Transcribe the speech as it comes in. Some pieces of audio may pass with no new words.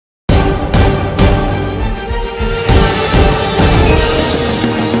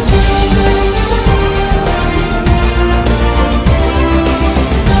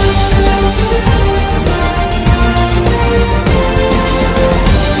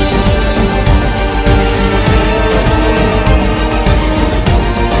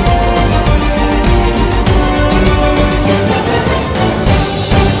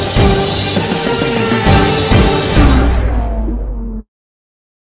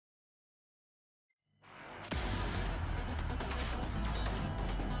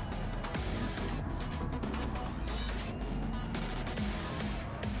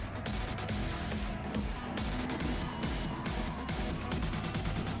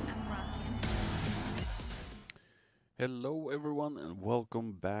Hello everyone and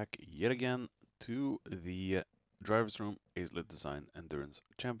welcome back yet again to the Drivers Room Acelith Design Endurance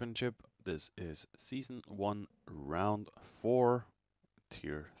Championship. This is Season 1, Round 4,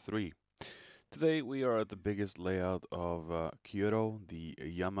 Tier 3. Today we are at the biggest layout of Kyoto, the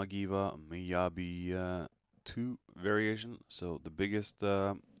Yamagiwa Miyabi 2 variation. So the biggest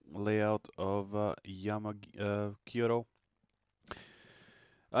layout of Kyoto.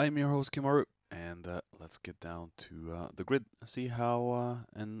 I'm your host Kimaru. And let's get down to the grid, see how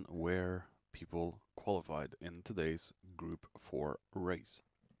and where people qualified in today's Group 4 race.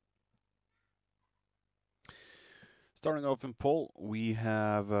 Starting off in pole, we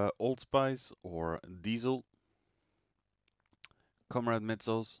have Old Spice or Diesel, Comrade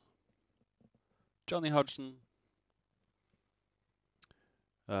Mitzos, Johnny Hodgson,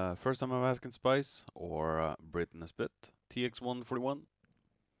 First Time I'm Asking Spice or Britain Spit, TX141,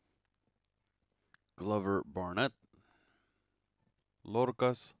 Glover Barnett,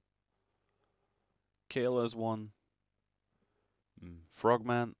 Lorcas, KLS1,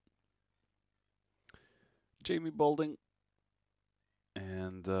 Frogman, Jamie Balding,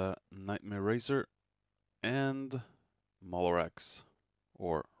 and Nightmare Racer, and Molorex,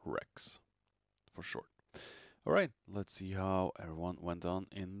 or Rex for short. Alright, let's see how everyone went on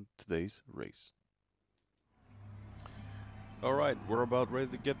in today's race. Alright, we're about ready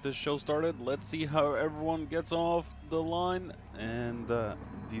to get this show started. Let's see how everyone gets off the line, and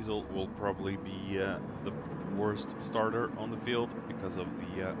Diesel will probably be the worst starter on the field because of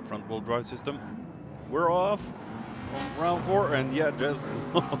the front wheel drive system. We're off on round 4, and yeah, just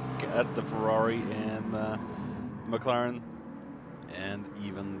look at the Ferrari and McLaren and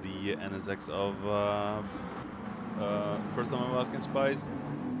even the NSX of First Time I'm Asking Spice.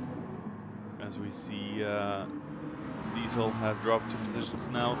 As we see, Diesel has dropped 2 positions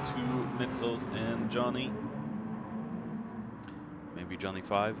now to Mitzos and Johnny. Maybe Johnny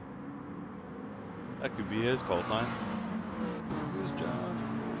 5. That could be his call sign. Who's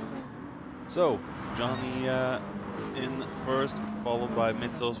John? So, Johnny in first, followed by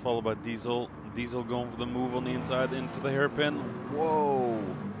Mitzos, followed by Diesel. Diesel going for the move on the inside into the hairpin. Whoa!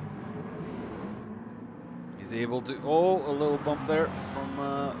 He's able to... Oh, a little bump there from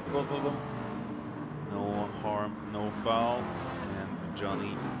both of them. No harm, no foul. And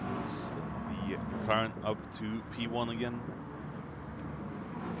Johnny moves the McLaren up to P1 again.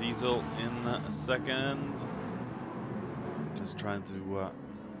 Diesel in second. Just trying to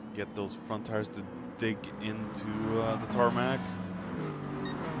get those front tires to dig into the tarmac.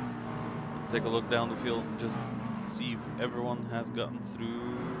 Let's take a look down the field and just see if everyone has gotten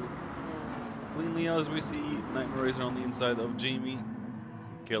through cleanly. As we see Nightmare Racer on the inside of Jamie,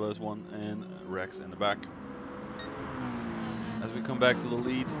 KLS1 and Rex in the back. As we come back to the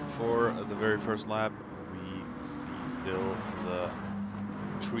lead for the very first lap, we see still the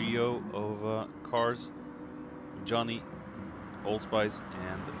trio of cars: Johnny, Old Spice,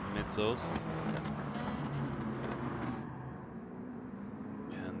 and Mitzos.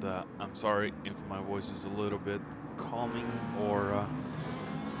 And I'm sorry if my voice is a little bit calming or a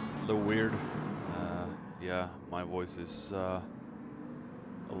little weird. Yeah, my voice is a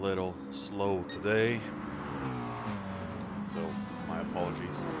little slow today, so my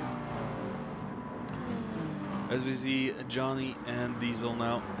apologies. As we see Johnny and Diesel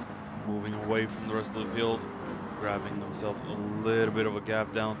now moving away from the rest of the field, grabbing themselves a little bit of a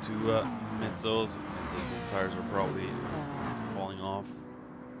gap down to Mitzos. His tires are probably falling off.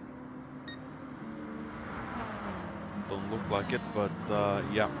 Don't look like it, but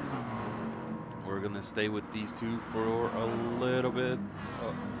yeah. We're gonna stay with these two for a little bit,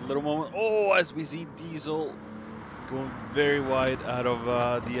 a little moment. Oh, as we see Diesel going very wide out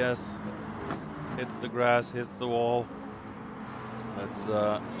of DS, hits the grass, hits the wall. Let's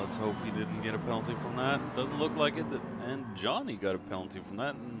hope he didn't get a penalty from that. Doesn't look like it. And Johnny got a penalty from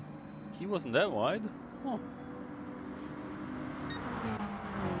that, and he wasn't that wide. Huh.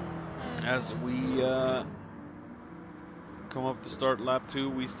 As we come up to start lap 2,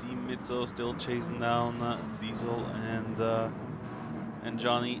 we see Mitzo still chasing down Diesel and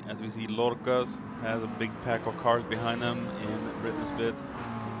Johnny. As we see Lorcas has a big pack of cars behind them in Britain Spit,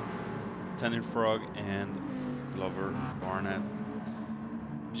 Tenor Frog, and Glover Barnett.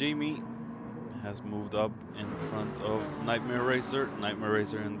 Jamie has moved up in front of Nightmare Racer. Nightmare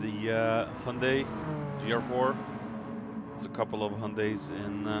Racer in the Hyundai GR4. It's a couple of Hyundais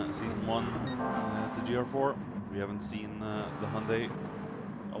in Season 1 at the GR4. We haven't seen the Hyundai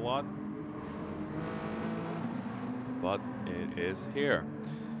a lot, but it is here.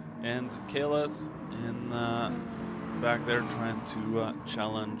 And KLS in back there trying to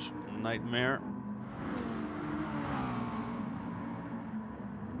challenge Nightmare.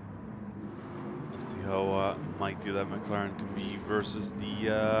 See how mighty that McLaren can be versus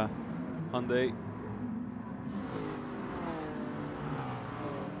the Hyundai.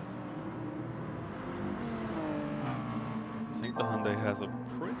 I think the Hyundai has a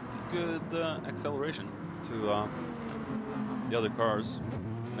pretty good acceleration to the other cars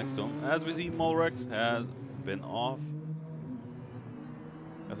next to him. As we see, Molrex has been off.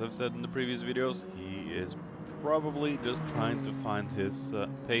 As I've said in the previous videos, he is probably just trying to find his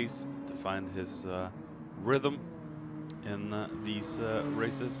pace, to find his rhythm in these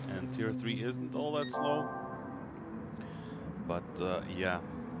races, and Tier 3 isn't all that slow. But yeah,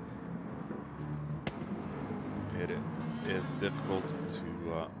 it is difficult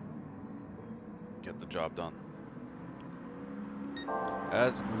to get the job done.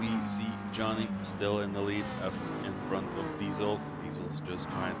 As we see Johnny still in the lead in front of Diesel. Diesel's just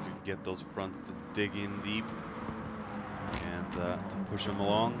trying to get those fronts to dig in deep and to push him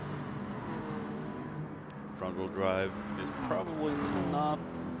along. Front wheel drive is probably not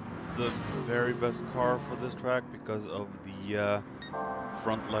the very best car for this track because of the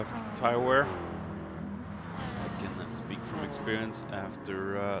front left tire wear. I can speak from experience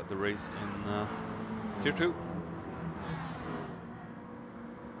after the race in Tier 2.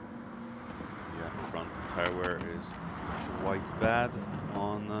 Front tire wear is quite bad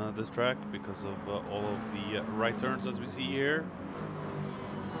on this track because of all of the right turns, as we see here.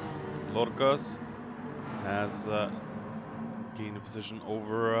 Lorcas has gained a position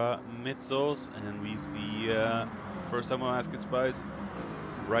over Mitzos, and we see first time on Asket Spice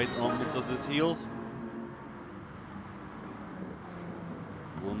right on Mitzos' heels.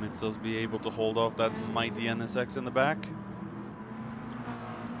 Will Mitzos be able to hold off that mighty NSX in the back?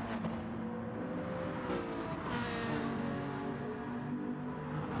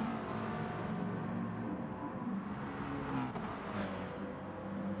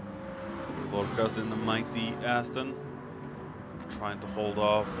 Lorcas in the mighty Aston, trying to hold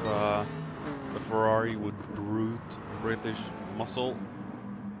off the Ferrari with brute British muscle.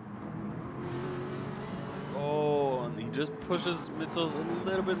 Oh, and he just pushes Mitzos a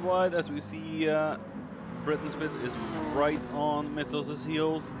little bit wide, as we see Britain's Pit is right on Mitzos'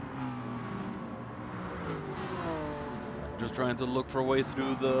 heels. Just trying to look for a way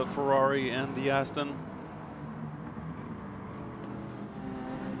through the Ferrari and the Aston.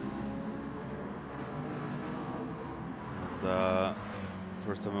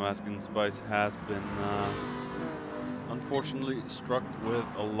 First time I'm asking Spice has been unfortunately struck with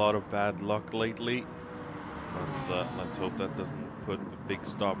a lot of bad luck lately, but let's hope that doesn't put a big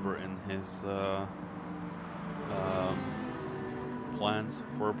stopper in his plans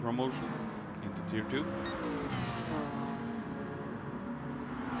for a promotion into Tier 2.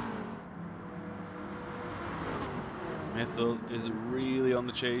 Mitzos is really on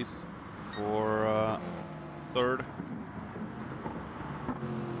the chase for third.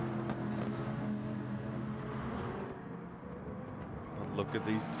 Look at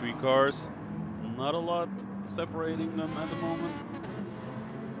these three cars, not a lot separating them at the moment.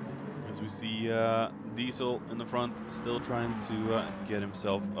 As we see Diesel in the front, still trying to get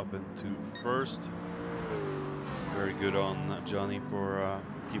himself up into first. Very good on Johnny for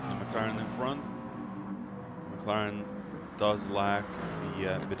keeping the McLaren in front. McLaren does lack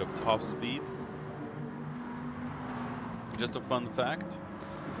the bit of top speed. Just a fun fact,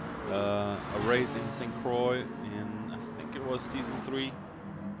 a race in St. Croix in, it was season 3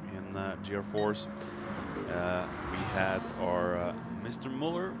 in GR4s. We had our Mr.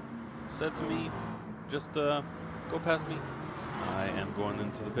 Muller said to me, just go past me. I am going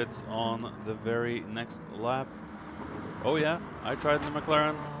into the pits on the very next lap. Oh yeah, I tried the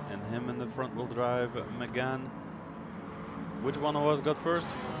McLaren and him in the front wheel drive Megane. Which one of us got first?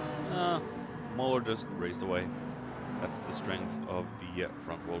 Muller just raced away. That's the strength of the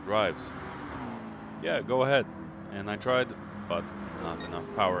front wheel drives. Yeah, go ahead. And I tried, but not enough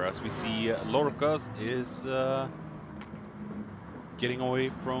power. As we see, Lorcas is getting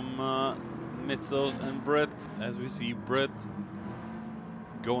away from Mitzos and Britt. As we see Britt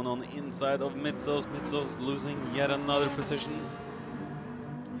going on the inside of Mitzos. Mitzos losing yet another position.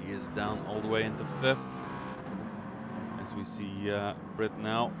 He is down all the way into 5th. As we see Britt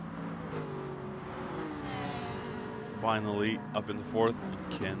now finally up into 4th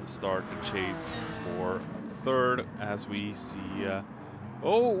and can start the chase for 3rd, as we see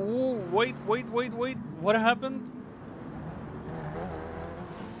oh, wait, what happened?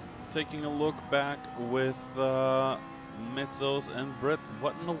 Taking a look back with Mitzos and Britt,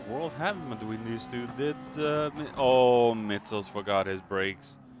 what in the world happened between these two? Did oh, Mitzos forgot his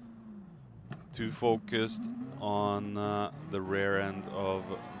brakes, too focused on the rear end of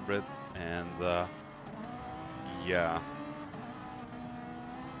Britt, and Yeah.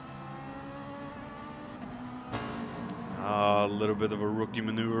 A little bit of a rookie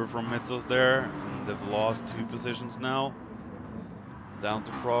maneuver from Mitzos there, and they've lost 2 positions now. Down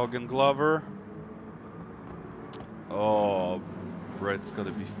to Frog and Glover. Oh, Brett's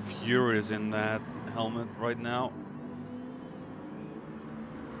gotta be furious in that helmet right now.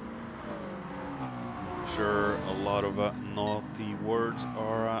 I'm sure a lot of naughty words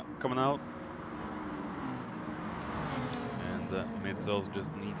are coming out. And Mitzos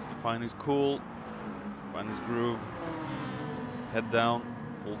just needs to find his cool, find his groove, head down,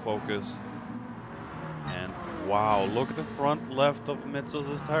 full focus. And wow, look at the front left of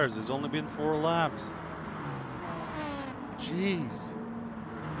Mitzos' tires. There's only been 4 laps. Jeez.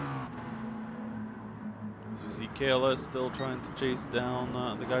 So we see KLS still trying to chase down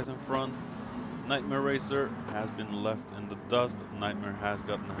the guys in front. Nightmare Racer has been left in the dust. Nightmare has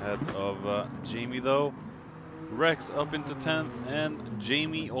gotten ahead of Jamie though. Rex up into 10th and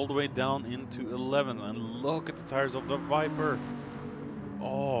Jamie all the way down into 11th. And look at the tires of the Viper.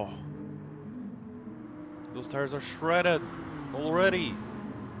 Oh, those tires are shredded already.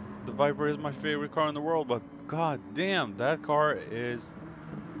 The Viper is my favorite car in the world, but god damn, that car is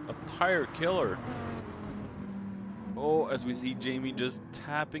a tire killer. Oh, as we see Jamie just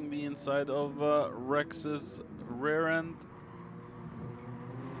tapping the inside of Rex's rear end.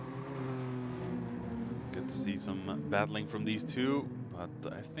 Good to see some battling from these two,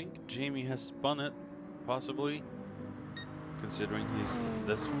 but I think Jamie has spun it, possibly, considering he's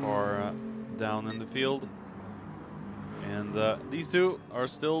this far down in the field. And these two are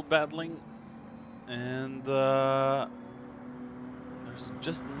still battling, and there's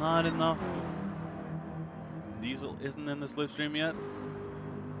just not enough. Diesel isn't in the slipstream yet.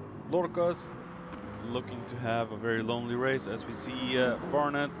 Lorcas looking to have a very lonely race, as we see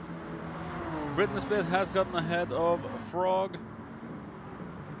Barnett. Britney Spit has gotten ahead of Frog.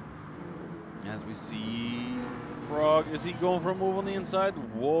 As we see Frog, is he going for a move on the inside?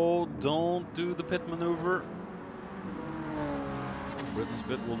 Whoa, don't do the pit maneuver. Britney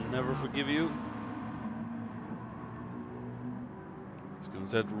Spit will never forgive you. He's going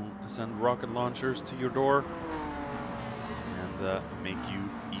to send rocket launchers to your door and make you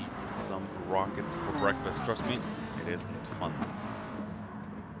eat some rockets for breakfast. Trust me, it isn't fun.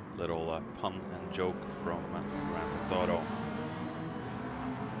 Little pun and joke from Grand Theft Auto.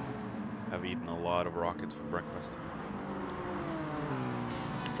 I've eaten a lot of rockets for breakfast.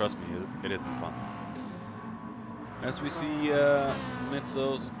 Trust me, it isn't fun. As we see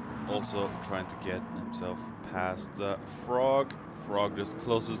Mitzos also trying to get himself past Frog. Frog just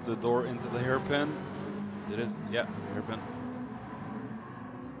closes the door into the hairpin. It is, yeah, hairpin.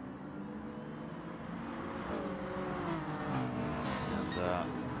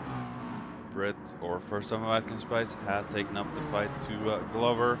 And Britt, or First Time Atkins Spice, has taken up the fight to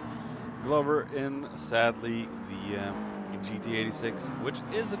Glover. Glover in, sadly, the GT86, which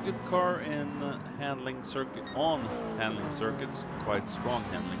is a good car in handling circuits, quite strong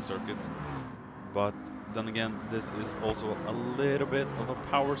handling circuits. But then again, this is also a little bit of a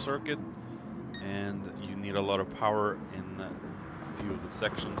power circuit, and you need a lot of power in a few of the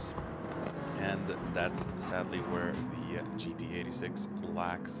sections, and that's sadly where the GT86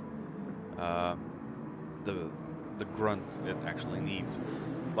 lacks the grunt it actually needs.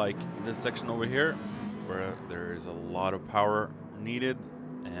 Like this section over here, where there is a lot of power needed,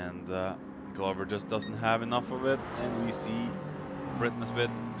 and Glover just doesn't have enough of it, and we see Britney Spit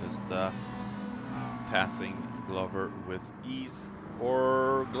just passing Glover with ease.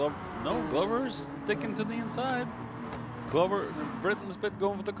 Or Glover's sticking to the inside. Britney Spit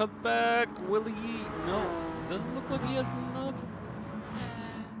going for the cutback. Will he? No, doesn't look like he has enough.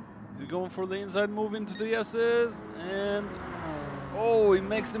 He's going for the inside move into the S's, and oh, he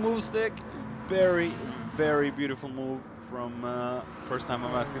makes the move stick. Very, very beautiful move from First Time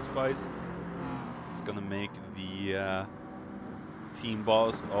I'm Asking Spice. It's gonna make the team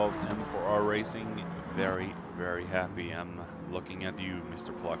boss of M4R Racing very, very happy. I'm looking at you,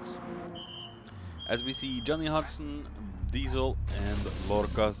 Mr. Plux. As we see Johnny Hudson, Diesel, and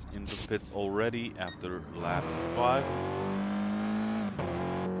Lorcas in the pits already after lap 5.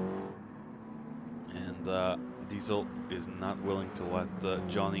 And Diesel is not willing to let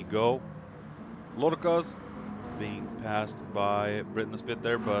Johnny go. Lorcas being passed by Britney Spit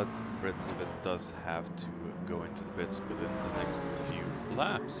there, but Britney Spit does have to go into the pits within the next few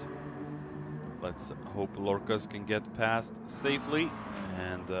laps. Let's hope Lorcas can get past safely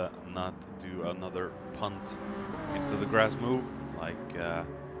and not do another punt into the grass move like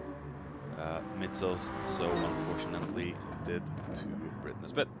Mitzos so unfortunately did to Britney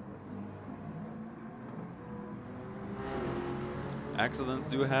Spit. Accidents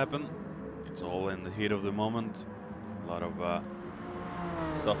do happen. It's all in the heat of the moment. A lot of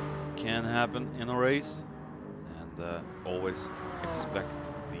stuff can happen in a race, and always expect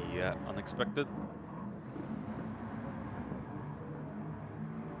the unexpected.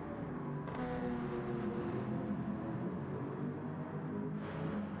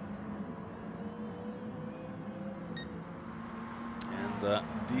 And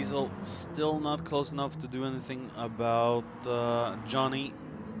Diesel still not close enough to do anything about Johnny.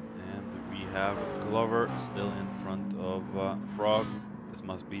 And we have Glover still in front of Frog. This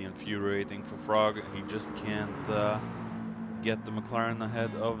must be infuriating for Frog. He just can't get the McLaren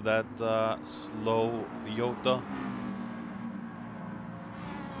ahead of that slow Toyota.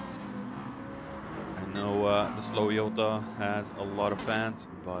 I know the slow Toyota has a lot of fans,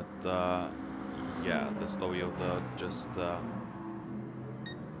 but yeah, the slow Toyota just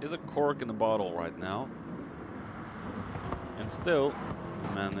is a cork in the bottle right now. And still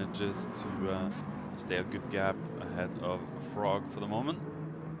manages to stay a good gap ahead of Frog for the moment.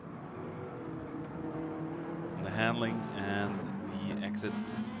 And the handling and the exit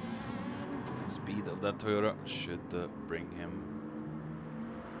speed of that Toyota should bring him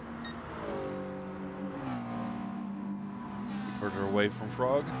further away from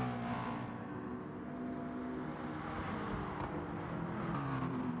Frog.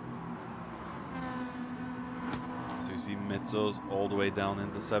 See Mitsos all the way down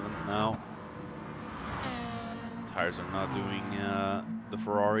into 7th now. Tires are not doing the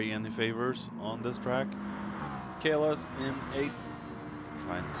Ferrari any favors on this track. Kalas in 8th,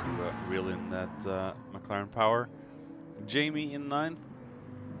 trying to reel in that McLaren power. Jamie in 9th,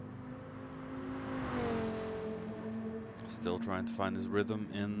 still trying to find his rhythm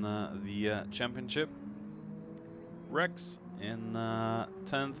in the championship. Rex in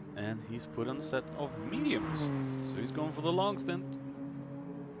 10th, and he's put on a set of mediums, so he's going for the long stint.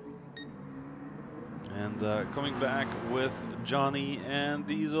 And coming back with Johnny and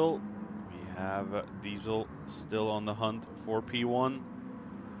Diesel, we have Diesel still on the hunt for P1.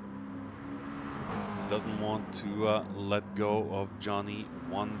 Doesn't want to let go of Johnny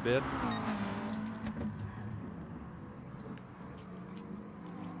one bit.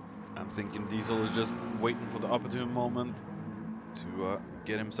 I'm thinking Diesel is just waiting for the opportune moment to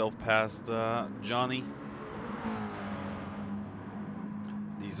get himself past Johnny.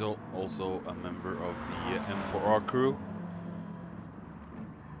 Diesel, also a member of the M4R crew.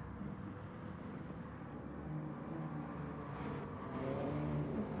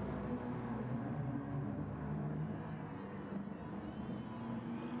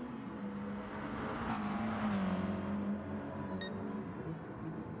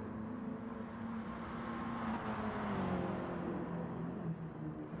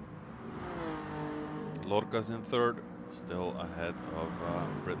 Lorca's in 3rd, still ahead of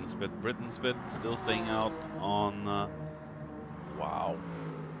Britain Spit. Britain Spit still staying out on... wow.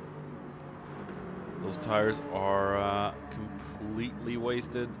 Those tires are completely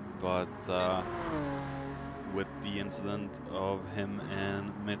wasted, but with the incident of him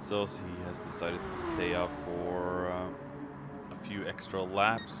and Mitsos, he has decided to stay out for a few extra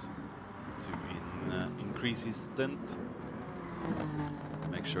laps to increase his stint.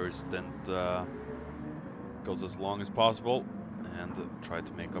 Make sure his stint goes as long as possible, and try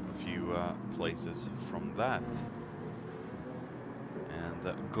to make up a few places from that.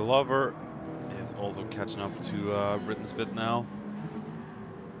 And Glover is also catching up to Britain Spit now.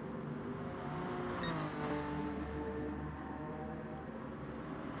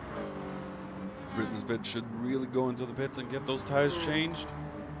 Britain Spit should really go into the pits and get those tires changed.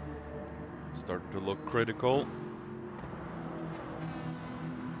 It's starting to look critical.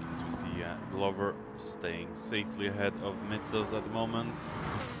 Glover staying safely ahead of Mitsos at the moment.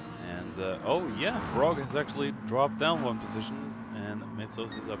 And oh yeah, Frog has actually dropped down one position, and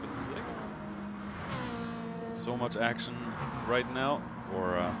Mitsos is up into 6th. So much action right now,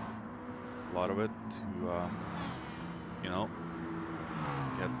 or a lot of it to, you know,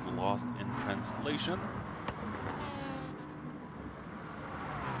 get lost in translation.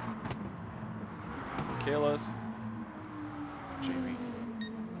 Kalas, Jamie.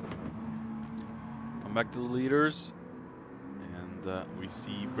 Back to the leaders, and we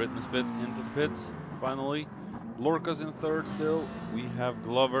see Britain Spit into the pits finally. Lorca's in 3rd still. We have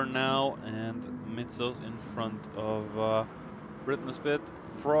Glover now and Mitsos in front of Britain Spit.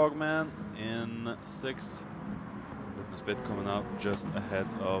 Frogman in 6th. Britain Spit coming out just ahead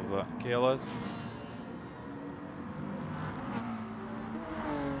of Kalas.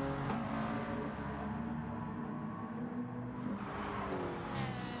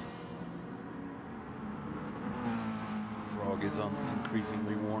 is on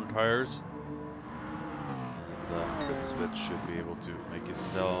increasingly worn tires. And Fitnessbit should be able to make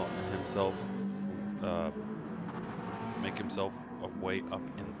himself a way up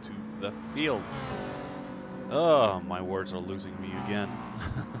into the field. Oh, my words are losing me again.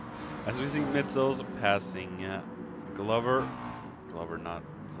 As we see Mitzels passing Glover. Glover not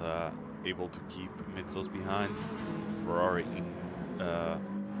able to keep Mitzels behind. Ferrari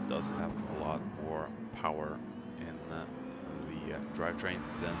does have a lot more power in the drivetrain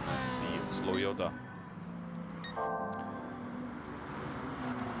than the slow Yoda.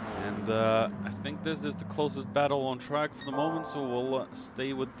 And I think this is the closest battle on track for the moment, so we'll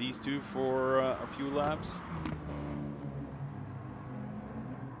stay with these two for a few laps.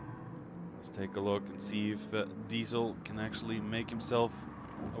 Let's take a look and see if Diesel can actually make himself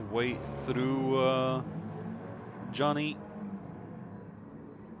a way through Johnny.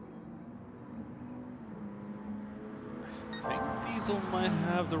 I think Diesel might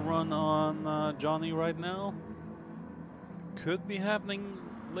have the run on Johnny right now. Could be happening,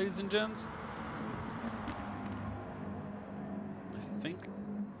 ladies and gents. I think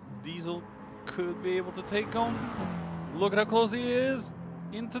Diesel could be able to take him. Look at how close he is.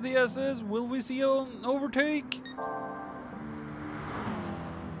 Into the S's. Will we see an overtake?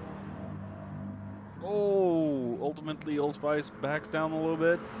 Oh, ultimately Old Spice backs down a little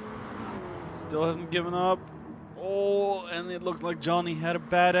bit. Still hasn't given up. Oh, and it looks like Johnny had a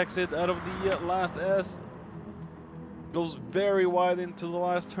bad exit out of the last S. Goes very wide into the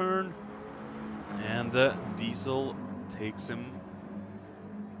last turn. And Diesel takes him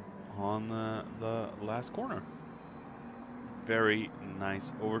on the last corner. Very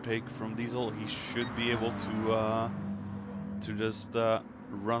nice overtake from Diesel. He should be able to just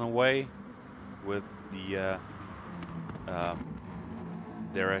run away with the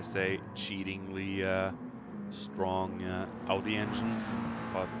dare I say cheatingly strong Audi engine,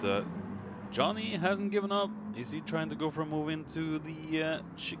 but Johnny hasn't given up. Is he trying to go for a move into the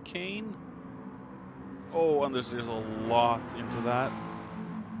chicane? Oh, and there's a lot into that.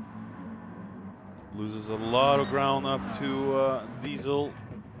 Loses a lot of ground up to Diesel,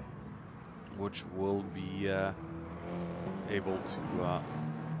 which will be able to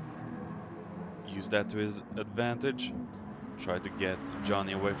use that to his advantage. Try to get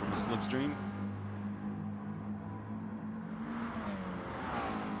Johnny away from the slipstream.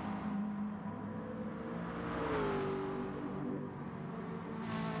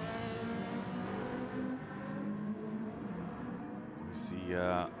 We see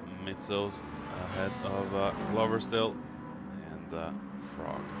Mitzos ahead of Glover still, and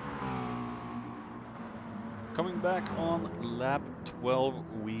Frog. Coming back on lap 12,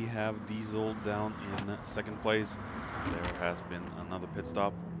 we have Diesel down in second place. There has been another pit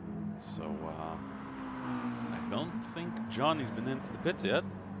stop, so I don't think Johnny's been into the pits yet.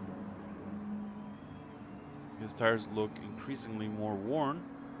 His tires look increasingly more worn.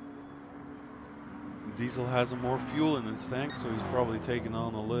 Diesel has more fuel in his tank, so he's probably taking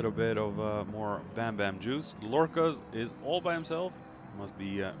on a little bit of more Bam Bam juice. Lorcas is all by himself. Must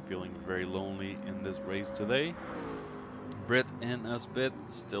be feeling very lonely in this race today. Britt in a spit,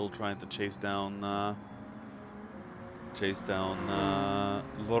 still trying to chase down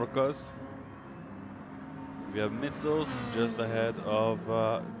Lorcas. We have Mitzos just ahead of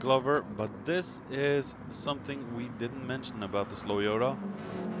Glover, but this is something we didn't mention about the slow Yoda.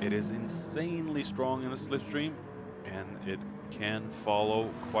 It is insanely strong in the slipstream, and it can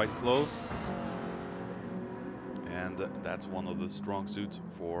follow quite close. And that's one of the strong suits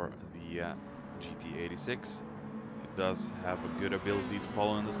for the GT86. It does have a good ability to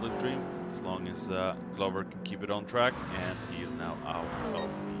follow in the slipstream, as long as Glover can keep it on track, and he is now out of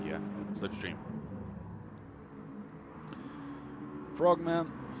the slipstream.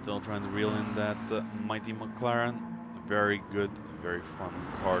 Frogman still trying to reel in that mighty McLaren. A very good, very fun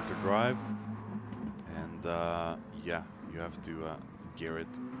car to drive, and yeah, you have to gear it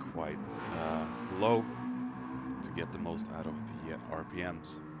quite low to get the most out of the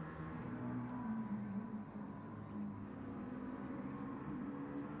RPMs.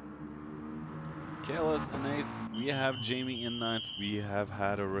 KLS in 8th, we have Jamie in 9th, we have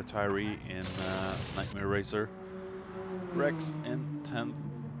had a retiree in Nightmare Racer. Rex in 10th,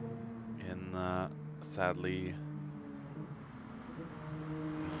 in sadly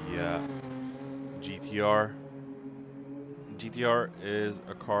the GTR. GTR is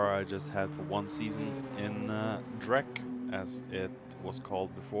a car I just had for one season in Drek, as it was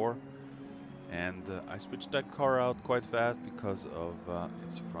called before, and I switched that car out quite fast because of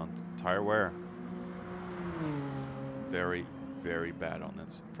its front tire wear. Very, very bad on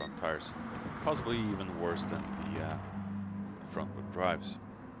its front tires, possibly even worse than the front wheel drives.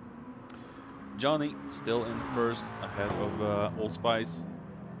 Johnny still in first ahead of Old Spice,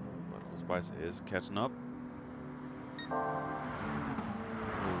 but Old Spice is catching up.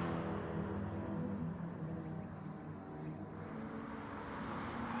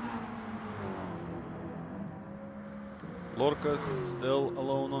 Lorcas still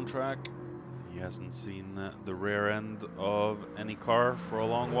alone on track. He hasn't seen the rear end of any car for a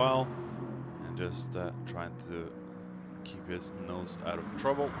long while, and just trying to keep his nose out of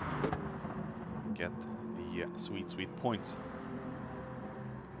trouble, get the sweet points.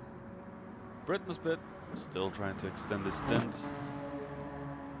 Britnespit still trying to extend his stint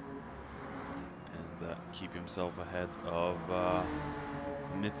and keep himself ahead of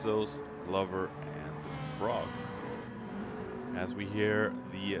Mitzos, Glover, and Frog. As we hear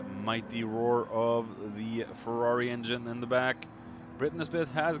the mighty roar of the Ferrari engine in the back, Britnespit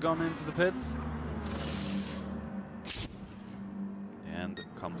has gone into the pits and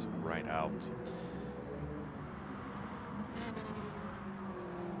comes right out.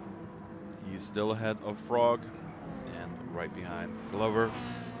 He's still ahead of Frog and right behind Glover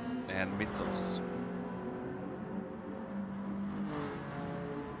and Mitzos.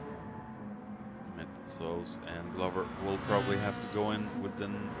 Mitzos and Glover will probably have to go in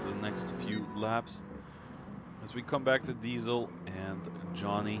within the next few laps. As we come back to Diesel and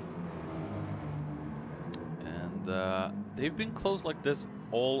Johnny. And they've been close like this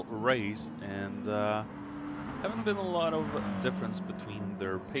all race, and haven't been a lot of difference between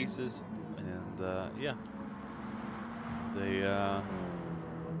their paces. And yeah,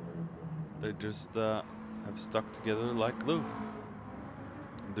 they just have stuck together like glue.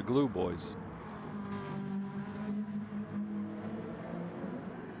 The glue boys.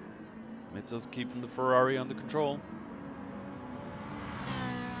 Mitzos keeping the Ferrari under control.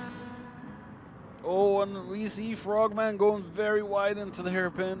 Oh, and we see Frogman going very wide into the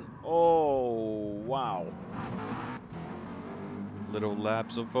hairpin. Oh, wow. Little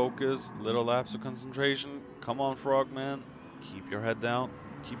lapse of focus, little lapse of concentration. Come on, Frogman. Keep your head down.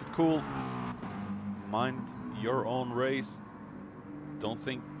 Keep it cool. Mind your own race. Don't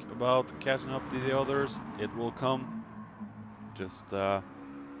think about catching up to the others. It will come. Just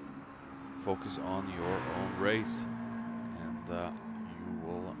focus on your own race, and you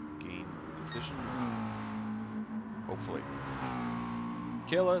will gain positions, hopefully.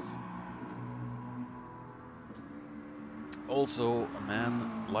 Killis, also a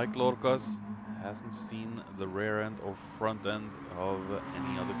man like Lorcas, hasn't seen the rear end or front end of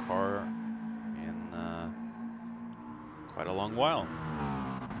any other car in quite a long while.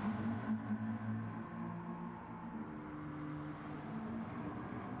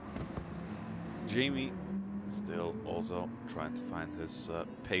 Jamie still also trying to find his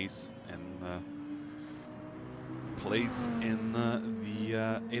pace and place in the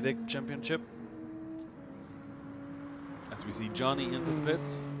ADEC championship. As we see Johnny into the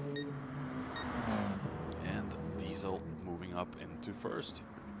pits and Diesel moving up into first.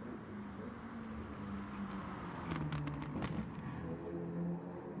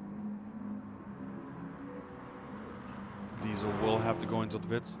 Diesel will have to go into the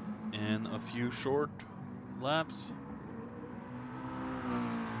pits in a few short laps.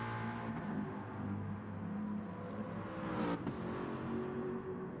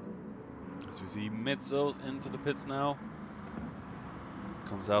 As we see Mitzos into the pits now.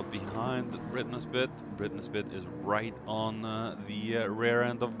 Comes out behind Britnespit. Britnespit is right on the rear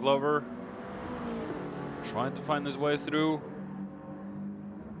end of Glover. Trying to find his way through.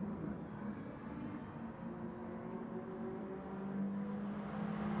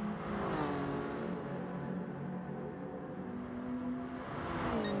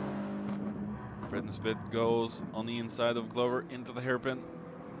 Britnespit goes on the inside of Glover into the hairpin.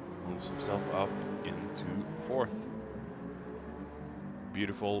 Moves himself up into fourth.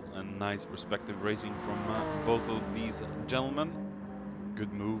 Beautiful and nice respective racing from both of these gentlemen.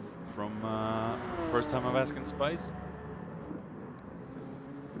 Good move from first time of asking Spice.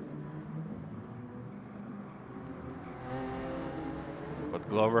 But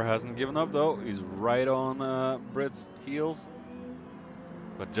Glover hasn't given up though. He's right on Brit's heels.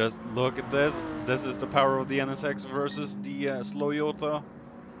 But just look at this. This is the power of the NSX versus the slow Yota.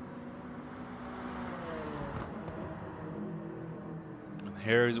 And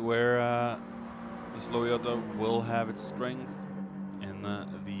here's where the slow Yota will have its strength in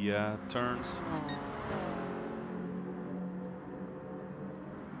the turns.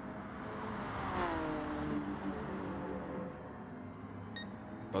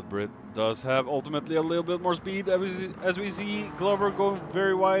 But Brit does have ultimately a little bit more speed as we see Glover going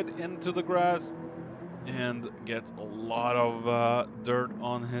very wide into the grass. and gets a lot of dirt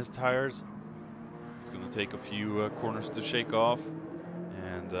on his tires. It's going to take a few corners to shake off.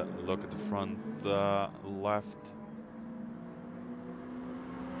 And look at the front left.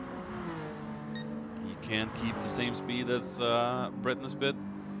 He can't keep the same speed as Britney's bit.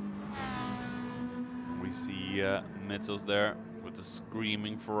 We see Mitsos there with the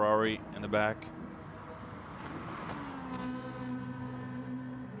screaming Ferrari in the back.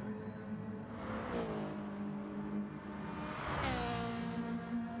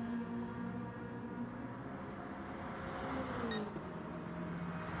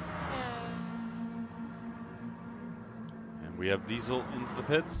 And we have Diesel into the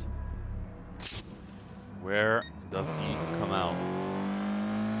pits. Where does he come out?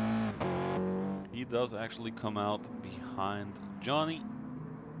 He does actually come out behind Johnny.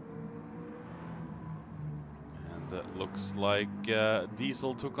 And it looks like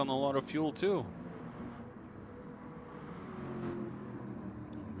Diesel took on a lot of fuel too.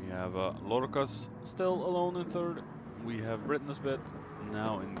 We have Lorcas still alone in third. We have Britney's bit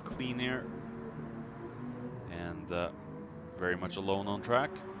now in clean air. And very much alone on track.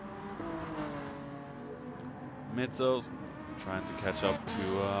 Mitsos trying to catch up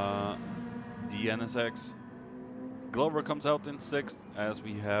to the NSX. Glover comes out in 6th as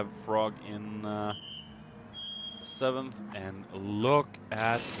we have Frog in 7th. And look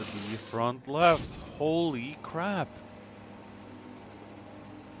at the front left. Holy crap.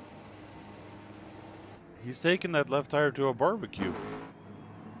 He's taking that left tire to a barbecue.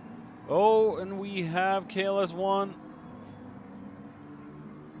 Oh, and we have KLS1.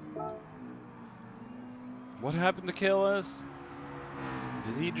 What happened to KLS?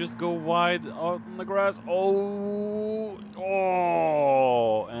 Did he just go wide out in the grass? Oh!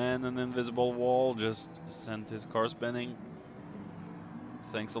 And an invisible wall just sent his car spinning.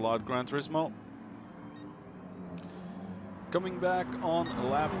 Thanks a lot, Gran Turismo. Coming back on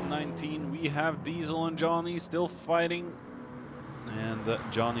lap 19, we have Diesel and Johnny still fighting. And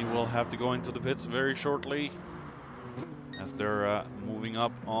Johnny will have to go into the pits very shortly, as they're moving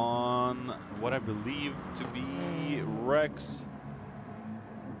up on what I believe to be Rex.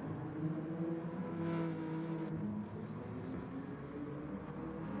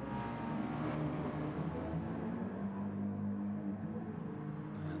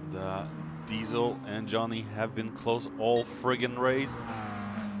 And Diesel and Johnny have been close all friggin' race.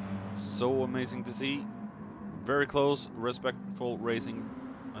 So amazing to see. Very close, respectful racing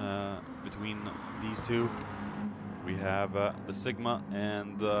between these two. We have the Sigma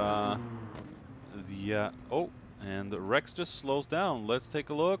and and Rex just slows down. Let's take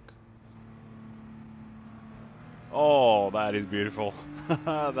a look. Oh, that is beautiful.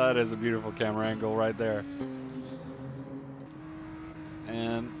 That is a beautiful camera angle right there.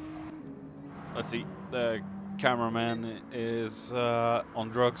 And let's see, the cameraman is on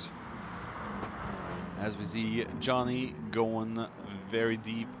drugs. As we see Johnny going very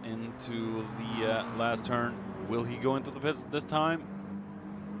deep into the last turn. Will he go into the pits this time?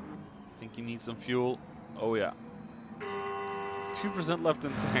 I think he needs some fuel. Oh yeah. 2% left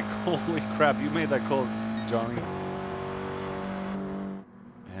in tank. Holy crap, you made that close, Johnny.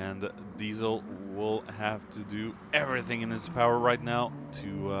 And Diesel will have to do everything in his power right now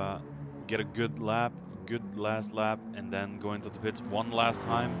to get a good lap, good last lap, and then go into the pits one last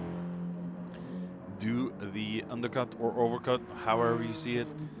time. Do the undercut or overcut, however you see it,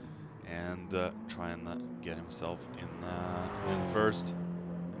 and try and get himself in first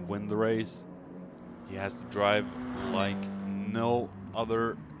and win the race. He has to drive like no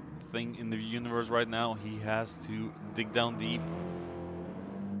other thing in the universe right now. He has to dig down deep,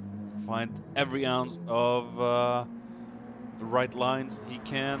 find every ounce of right lines he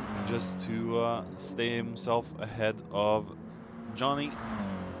can just to stay himself ahead of Johnny.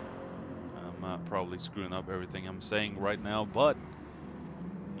 I'm probably screwing up everything I'm saying right now, but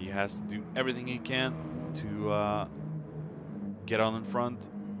he has to do everything he can to get on in front.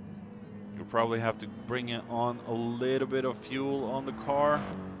 You'll probably have to bring it on a little bit of fuel on the car.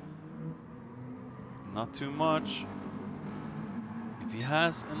 Not too much. If he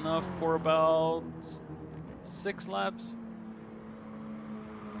has enough for about 6 laps,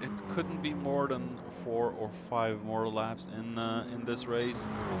 it couldn't be more than 4 or 5 more laps in this race.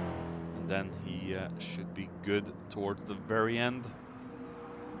 And then he should be good towards the very end.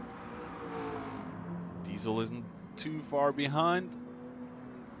 Diesel isn't too far behind.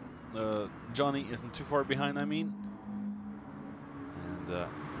 Johnny isn't too far behind, I mean. And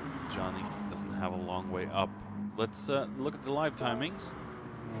Johnny doesn't have a long way up. Let's look at the live timings.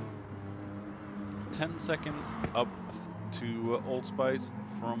 10 seconds up to Old Spice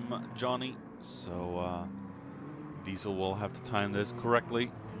from Johnny, so Diesel will have to time this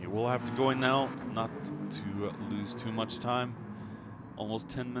correctly. He will have to go in now, not to lose too much time. Almost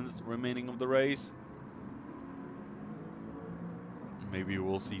 10 minutes remaining of the race. Maybe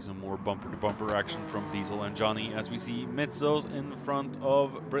we'll see some more bumper-to-bumper action from Diesel and Johnny as we see Mitzos in front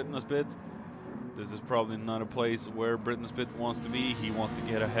of Britnespit. This is probably not a place where Britnespit wants to be. He wants to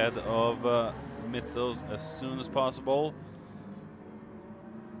get ahead of Mitzos as soon as possible.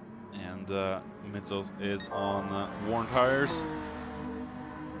 And Mitzos is on worn tires.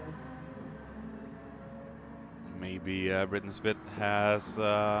 Maybe Britnespit has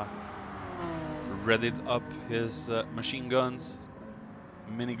readied up his machine guns,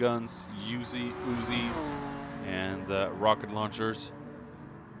 miniguns, Uzis, and rocket launchers,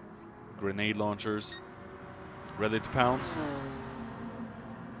 grenade launchers, ready to pounce.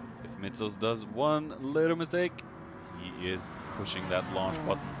 If Mitzos does one little mistake, he is pushing that launch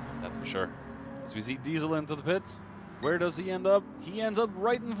button, that's for sure. As we see Diesel into the pits, where does he end up? He ends up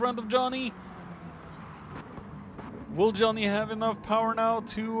right in front of Johnny. Will Johnny have enough power now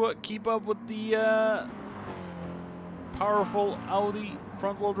to keep up with the powerful Audi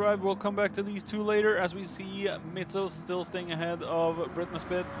front-wheel drive? We'll come back to these two later as we see Mitzos still staying ahead of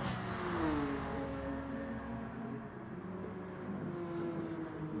Britnespit.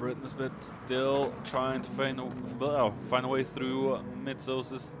 Britnespit still trying to find a way through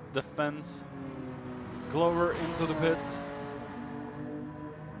Mitzos' defense. Glover into the pits.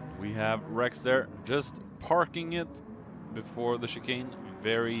 We have Rex there, just parking it before the chicane.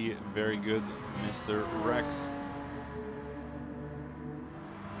 Very, very good, Mr. Rex.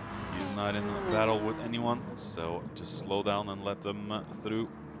 He's not in a battle with anyone, so just slow down and let them through.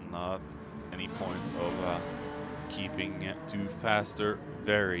 Not any point of keeping two faster,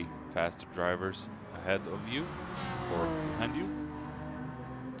 very faster drivers ahead of you or behind you.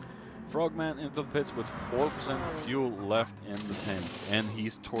 Frogman into the pits with 4% fuel left in the tank, and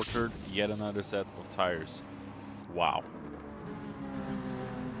he's tortured yet another set of tires. Wow.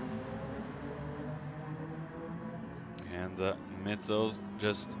 And Mitzos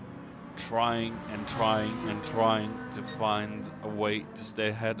just trying and trying and trying to find a way to stay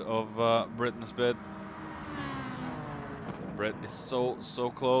ahead of Britnespit. Brett is so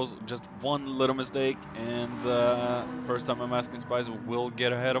close. Just one little mistake, and first time I'm asking Spice will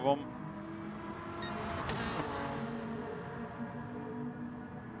get ahead of him.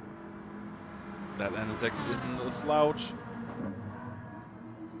 That NSX isn't a slouch.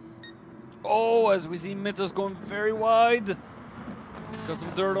 Oh, as we see Mitzos going very wide. He's got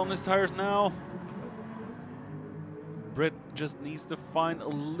some dirt on his tires now. Britt just needs to find a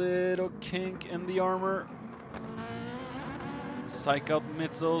little kink in the armor. Psych out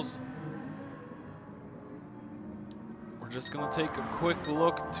Mitzos. We're just gonna take a quick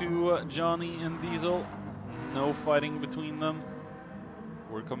look to Johnny and Diesel. No fighting between them.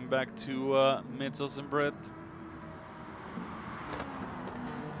 We're coming back to Mitzos and Britt.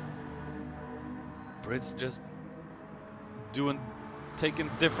 Britt's just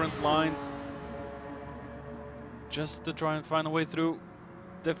taking different lines just to try and find a way through.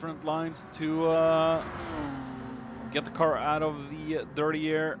 Different lines to get the car out of the dirty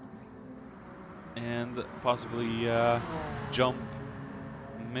air and possibly jump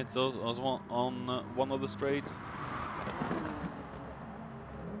Mitzos as well on one of the straights.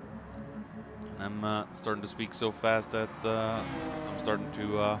 I'm starting to speak so fast that I'm starting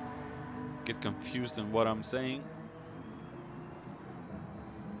to get confused in what I'm saying.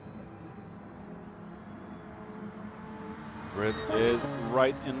 Britt is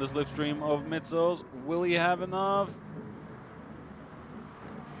right in the slipstream of Mitzos. Will he have enough?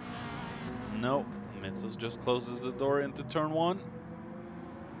 No. Mitzos just closes the door into turn one.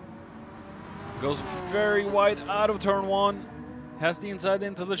 Goes very wide out of turn one. Has the inside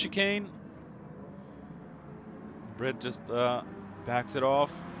into the chicane. Britt just backs it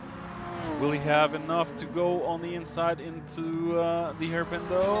off. Will he have enough to go on the inside into the hairpin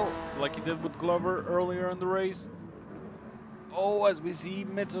though, like he did with Glover earlier in the race? Oh, as we see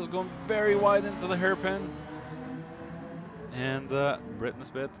Mitzos going very wide into the hairpin. And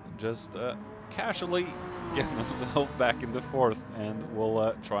Britnespit just casually getting himself back into fourth, and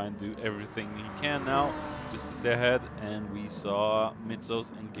will try and do everything he can now just to stay ahead. And we saw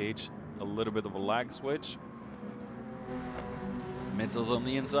Mitzos engage a little bit of a lag switch. Mitzos on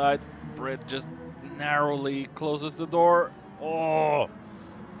the inside. Britt just narrowly closes the door. Oh!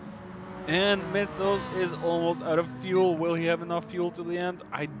 And Mitzos is almost out of fuel. Will he have enough fuel to the end?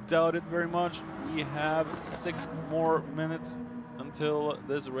 I doubt it very much. We have 6 more minutes until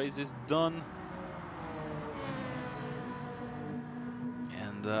this race is done.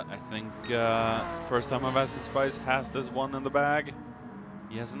 And And I think first time I've asked Spice has this one in the bag.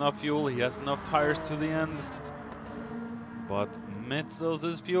 He has enough fuel, he has enough tires to the end. But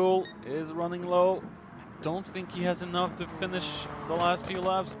Mitsos' fuel is running low. I don't think he has enough to finish the last few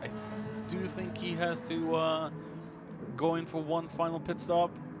laps. I do think he has to go in for one final pit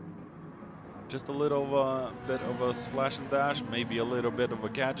stop. Just a little bit of a splash and dash, maybe a little bit of a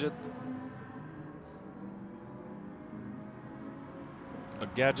gadget. A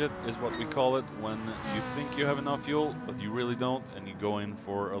gadget is what we call it when you think you have enough fuel, but you really don't, and you go in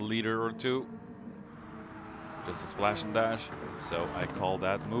for a liter or two. Just a splash and dash, so I call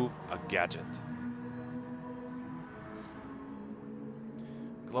that move a gadget.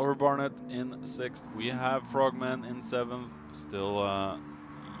 Glover Barnett in 6th. We have Frogman in 7th. Still,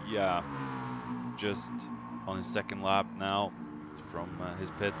 yeah, just on his 2nd lap now from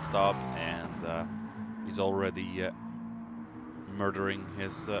his pit stop, and he's already murdering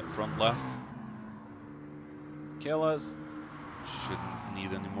his front left. Kelas shouldn't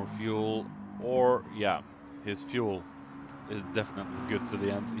need any more fuel, or yeah, his fuel is definitely good to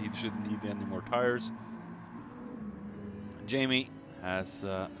the end. He shouldn't need any more tires. Jamie has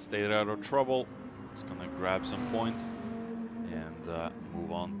stayed out of trouble. He's gonna grab some points and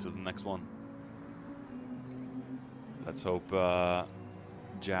move on to the next one. Let's hope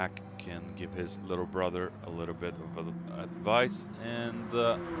Jack can give his little brother a little bit of advice and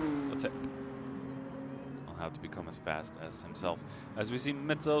a tip on how to become as fast as himself. As we see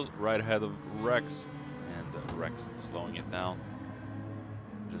Mitsos right ahead of Rex, and Rex slowing it down.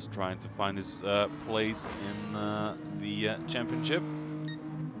 Just trying to find his place in the championship.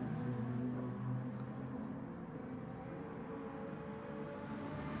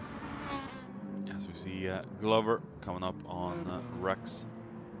 As we see Glover coming up on Rex.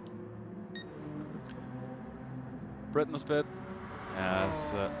 Britnespit has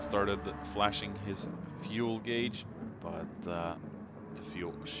started flashing his fuel gauge, but the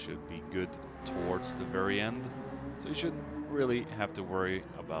fuel should be good towards the very end, so you shouldn't really have to worry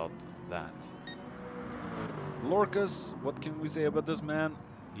about that. Lorcas, what can we say about this man?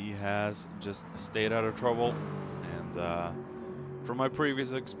 He has just stayed out of trouble, and from my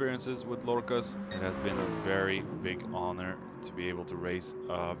previous experiences with Lorcas, it has been a very big honor to be able to race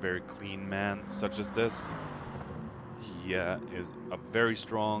a very clean man such as this. He is a very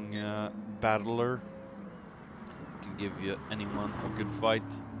strong battler. Can give you anyone a good fight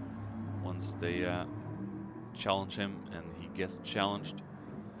once they challenge him and he gets challenged.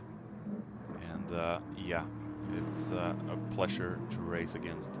 And yeah, it's a pleasure to race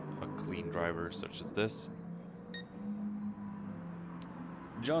against a clean driver such as this.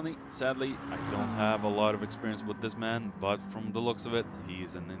 Johnny, sadly, I don't have a lot of experience with this man, but from the looks of it,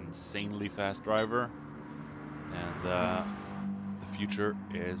 he's an insanely fast driver. And the future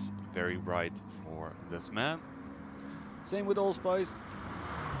is very bright for this man. Same with Allspice.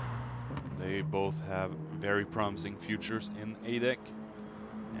 They both have very promising futures in ADEC,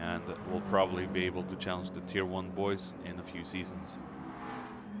 and will probably be able to challenge the Tier 1 boys in a few seasons.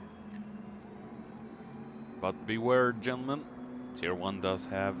 But beware, gentlemen, Tier 1 does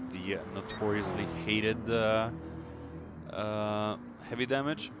have the notoriously hated heavy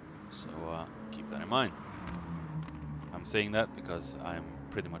damage, so keep that in mind. I'm saying that because I'm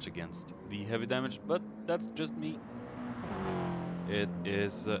pretty much against the heavy damage, but that's just me. It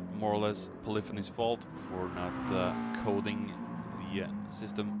is more or less Polyphony's fault for not coding the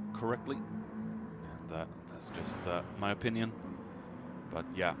system correctly, and that's just my opinion. But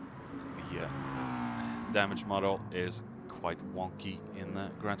yeah, the damage model is quite wonky in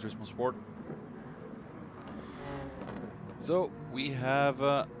Gran Turismo Sport. So we have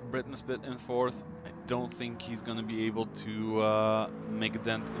Britnespit in 4th. I don't think he's going to be able to make a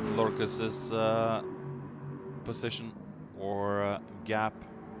dent in Lorcas's position or gap.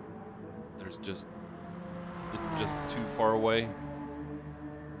 It's just too far away,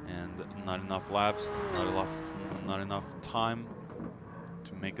 and not enough laps, not enough time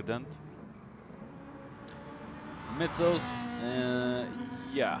to make a dent. Mitsos,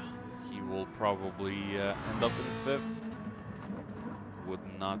 yeah, he will probably end up in 5th.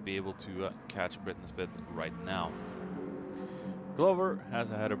 Would not be able to catch Britnespit right now. Glover has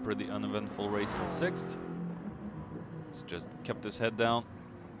had a pretty uneventful race in 6th. He's just kept his head down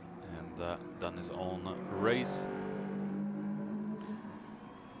and done his own race.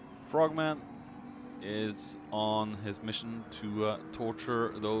 Frogman is on his mission to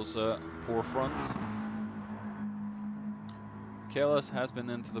torture those poor fronts. Kelas has been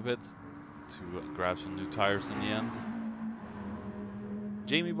into the pits to grab some new tires in the end.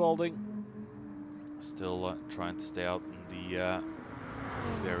 Jamie Balding still trying to stay out in the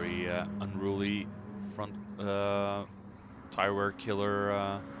Very unruly front tire wear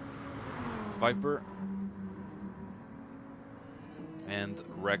killer Viper. And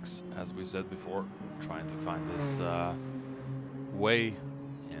Rex, as we said before, trying to find his way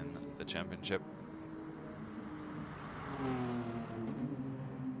in the championship.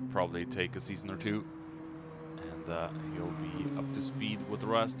 Probably take a season or two, and he'll be up to speed with the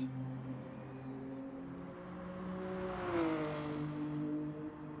rest.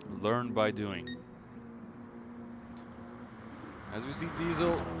 Learn by doing. As we see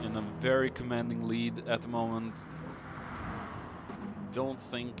Diesel in a very commanding lead at the moment. Don't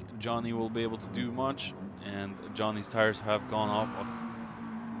think Johnny will be able to do much, and Johnny's tires have gone off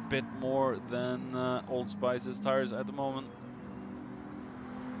a bit more than Old Spice's tires at the moment.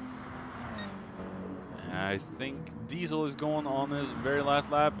 I think Diesel is going on his very last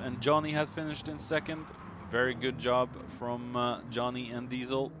lap, and Johnny has finished in second. Very good job from Johnny and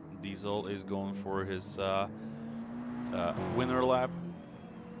Diesel. Diesel is going for his winner lap.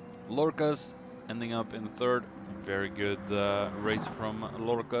 Lorcas ending up in third. Very good race from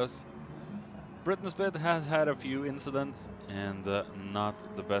Lorcas. Britnespit has had a few incidents and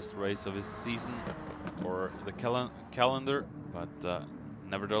not the best race of his season or the calendar, but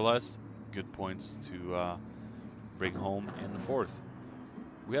nevertheless, good points to bring home in fourth.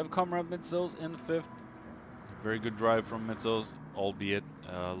 We have Comrade Mitzos in fifth. Very good drive from Mitzos, albeit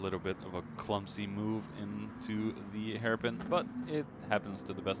a little bit of a clumsy move into the hairpin, but it happens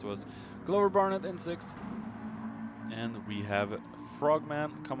to the best of us. Glover Barnett in sixth. And we have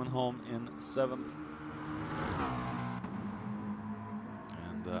Frogman coming home in seventh.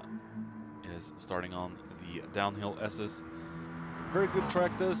 And is starting on the downhill S's. Very good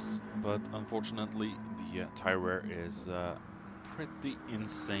track this, but unfortunately the tire wear is pretty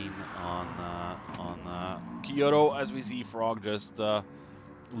insane on Kyoto, as we see Frog just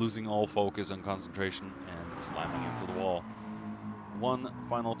losing all focus and concentration and slamming into the wall. One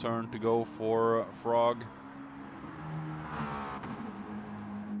final turn to go for Frog.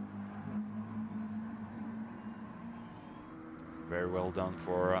 Very well done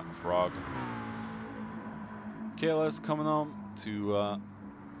for Frog. KLS coming home to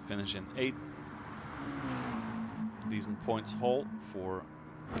finish in 8th. Decent points haul for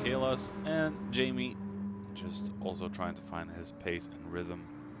KLS, and Jamie just also trying to find his pace and rhythm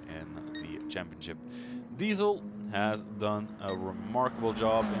in the championship. Diesel has done a remarkable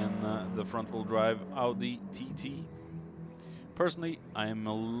job in the front-wheel drive Audi TT. Personally, I am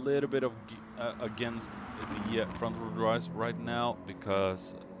a little bit against the front-wheel drives right now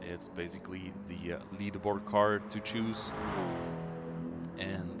because it's basically the leaderboard car to choose,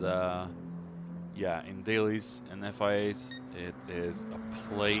 and yeah, in dailies and FIAs it is a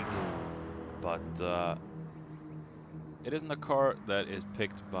plague, but it isn't a car that is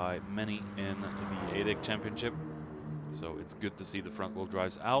picked by many in the ADEC championship, so it's good to see the front-wheel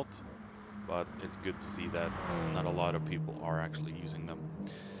drives out, but it's good to see that not a lot of people are actually using them.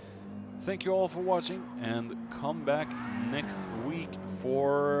 Thank you all for watching, and come back next week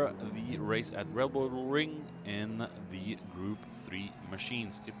for the race at Red Bull Ring in the Group 3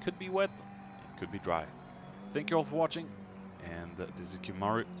 machines. It could be wet, it could be dry. Thank you all for watching, and this is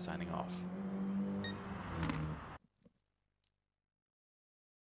Kimaru signing off.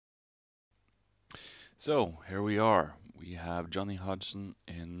 So, here we are. We have Johnny Hodgson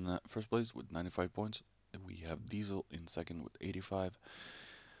in first place with 95 points. We have Diesel in second with 85.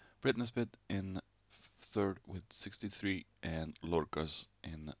 Britnespit in third with 63, and Lorcas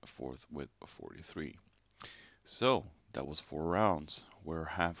in fourth with 43. So that was 4 rounds. We're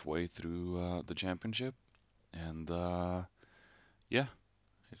halfway through the championship, and yeah,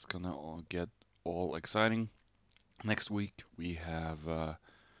 it's gonna all get all exciting. Next week we have a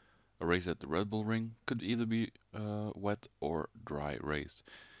race at the Red Bull Ring. Could either be a wet or dry race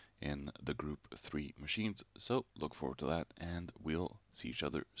in the Group 3 machines. So look forward to that, and we'll see each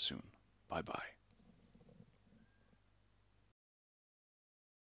other soon. Bye bye.